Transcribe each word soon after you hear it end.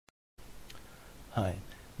Hi,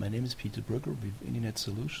 my name is Peter Brugger with Internet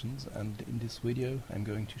Solutions, and in this video I'm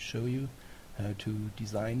going to show you how to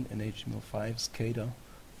design an HTML5 SCADA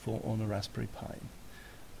on a Raspberry Pi.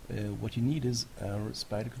 What you need is our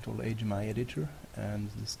SpiderControl HMI editor and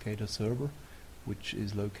the SCADA server, which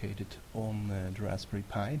is located on the Raspberry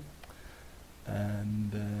Pi,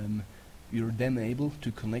 and you're then able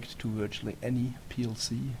to connect to virtually any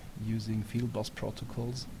PLC using field bus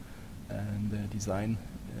protocols and design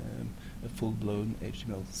a full-blown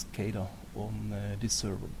HTML SCADA on this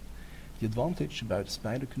server. The advantage about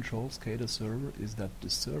SpiderControl SCADA Server is that the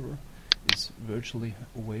server is virtually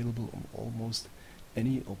available on almost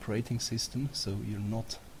any operating system, so you're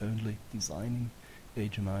not only designing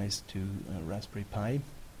HMIs to Raspberry Pi.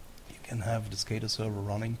 You can have the SCADA server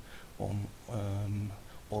running on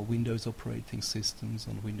all Windows operating systems,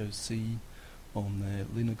 on Windows CE, on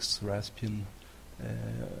Linux, Raspian,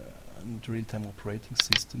 and real-time operating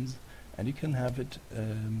systems, and you can have it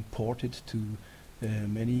ported to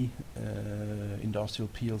many industrial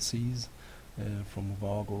PLCs from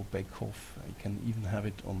VAG or Beckhoff. You can even have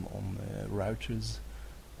it on routers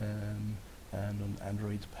and on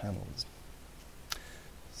Android panels.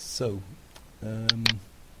 So,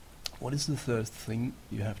 what is the first thing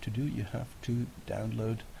you have to do? You have to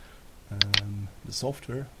download the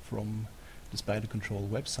software from the SpiderControl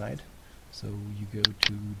website. So you go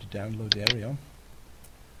to the download area,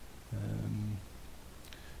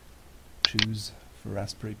 choose for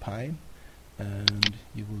Raspberry Pi, and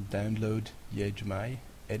you will download the HMI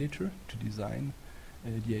editor to design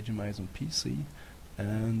the HMIs on PC,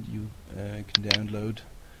 and you can download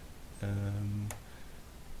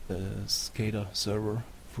the SCADA server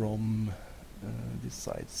from this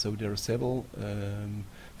site. So there are several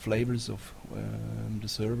flavors of the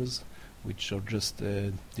servers, which are just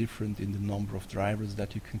different in the number of drivers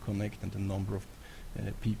that you can connect and the number of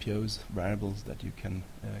PPOs, variables that you can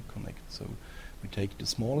connect. So we take the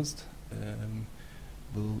smallest,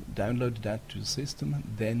 we'll download that to the system,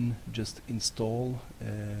 then just install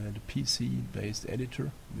the PC-based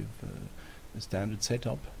editor with a standard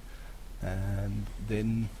setup, and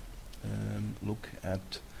then look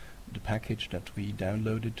at the package that we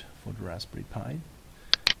downloaded for the Raspberry Pi.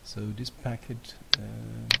 So this packet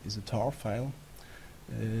is a tar file,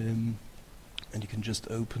 and you can just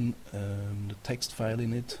open the text file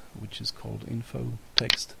in it, which is called info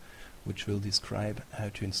text, which will describe how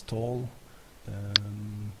to install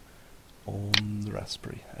on the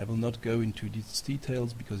Raspberry. I will not go into these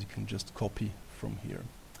details because you can just copy from here.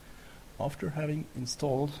 After having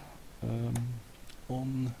installed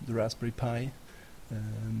on the Raspberry Pi,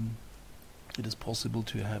 it is possible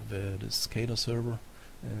to have the SCADA server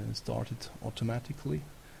started automatically,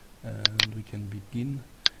 and we can begin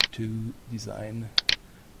to design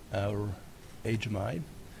our HMI.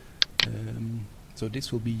 So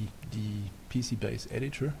this will be the PC-based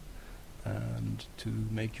editor, and to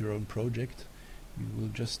make your own project you will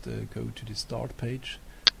just go to the start page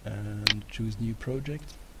and choose new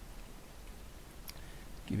project,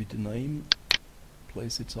 give it a name,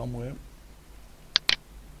 place it somewhere,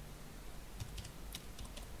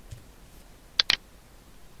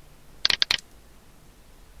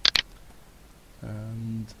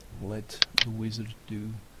 and let the wizard do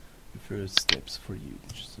the first steps for you.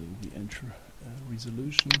 So we enter a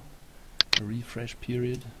resolution, a refresh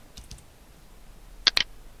period,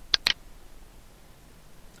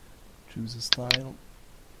 choose a style,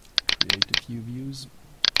 create a few views,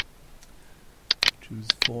 choose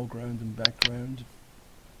foreground and background,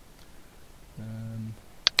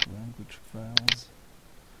 language files,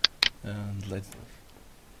 and let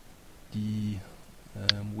the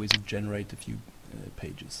wizard generate a few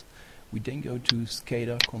pages. We then go to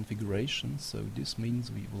SCADA configuration, so this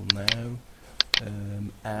means we will now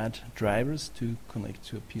add drivers to connect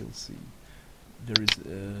to a PLC. There is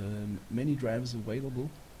many drivers available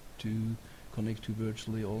to connect to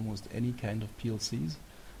virtually almost any kind of PLCs.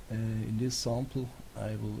 In this sample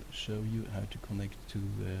I will show you how to connect to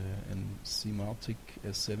an SIMATIC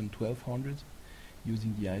S7-1200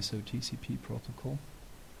 using the ISO-on-TCP protocol.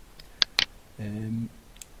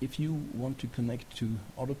 If you want to connect to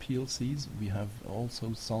other PLCs, we have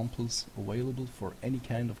also samples available for any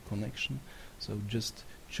kind of connection, so just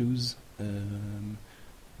choose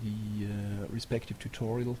the respective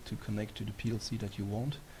tutorial to connect to the PLC that you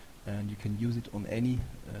want, and you can use it on any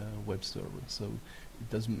web server. So it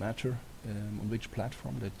doesn't matter on which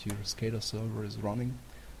platform that your SCADA server is running,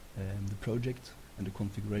 the project and the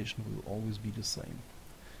configuration will always be the same.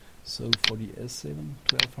 So for the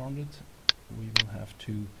S7-1200 we will have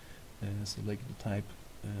to select the type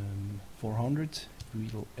 400. We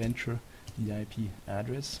will enter the IP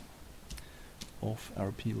address of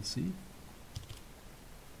our PLC.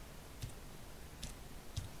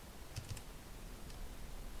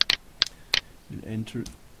 We'll enter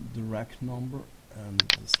the rack number and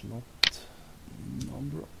the slot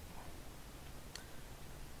number,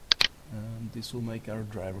 and this will make our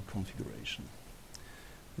driver configuration.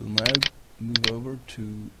 We'll now move over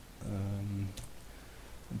to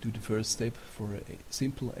do the first step for a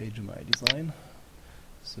simple HMI design.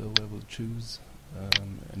 So I will choose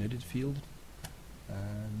an edit field,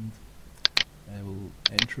 and I will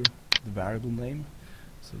enter the variable name.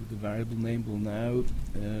 So the variable name will now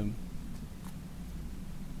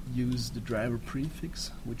use the driver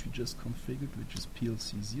prefix, which we just configured, which is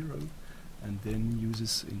PLC0, and then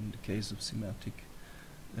uses, in the case of Simatic,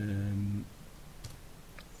 the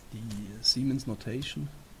Siemens notation.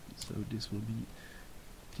 So this will be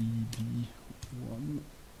DB1,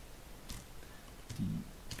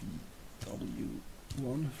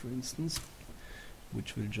 DBW1, for instance,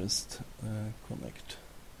 which will just connect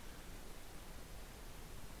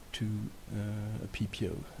to a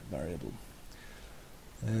PPO variable.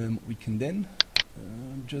 We can then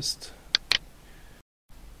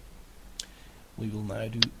we will now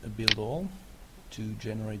do a build all to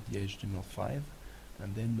generate the HTML5,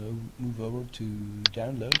 and then move over to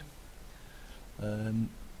download.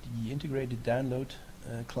 The integrated download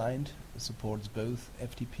client supports both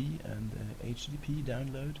FTP and HTTP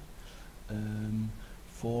download.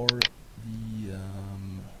 For the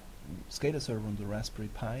SCADA server on the Raspberry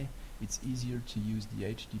Pi, it's easier to use the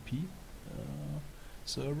HTTP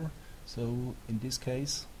server. So in this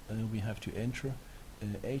case, we have to enter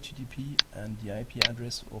HTTP and the IP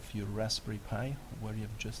address of your Raspberry Pi where you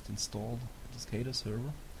have just installed the SCADA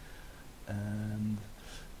server, and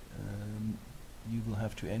you will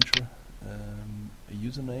have to enter a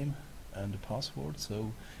username and a password.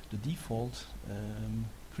 So the default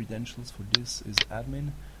credentials for this is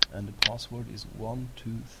admin, and the password is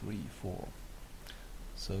 1234.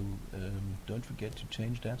 So don't forget to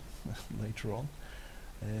change that later on.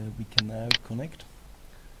 We can now connect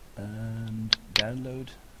and download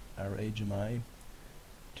our HMI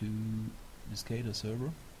to the SCADA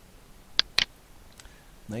server.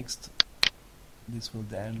 Next, this will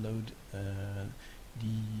download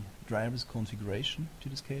the driver's configuration to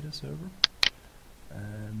the SCADA server,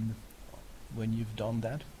 and when you've done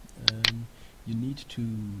that, you need to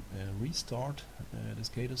restart the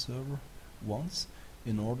SCADA server once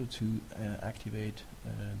in order to activate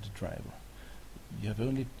the driver. You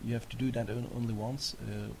have to do that only once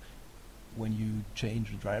when you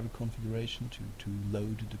change the driver configuration to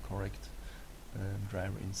load the correct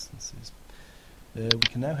driver instances. We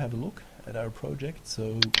can now have a look at our project.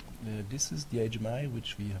 So this is the HMI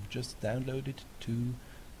which we have just downloaded to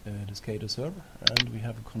the SCADA server, and we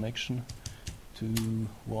have a connection to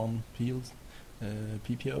one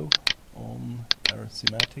PPO on our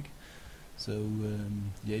Simatic. So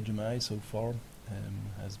the HMI so far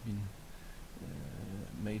has been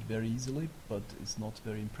made very easily, but it's not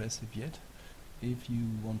very impressive yet. If you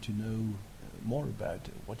want to know more about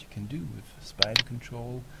what you can do with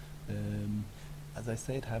SpiderControl, as I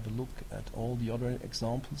said, have a look at all the other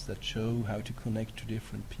examples that show how to connect to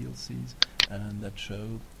different PLCs, and that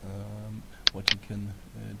show what you can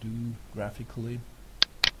do graphically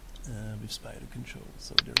with SpiderControl.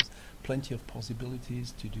 So there's plenty of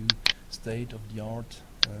possibilities to do state-of-the-art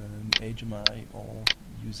HMI, or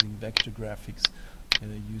using vector graphics,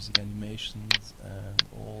 using animations and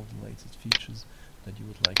all the latest features that you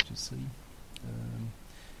would like to see,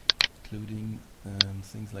 including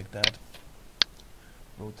things like that,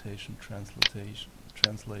 rotation,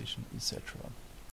 translation, etc.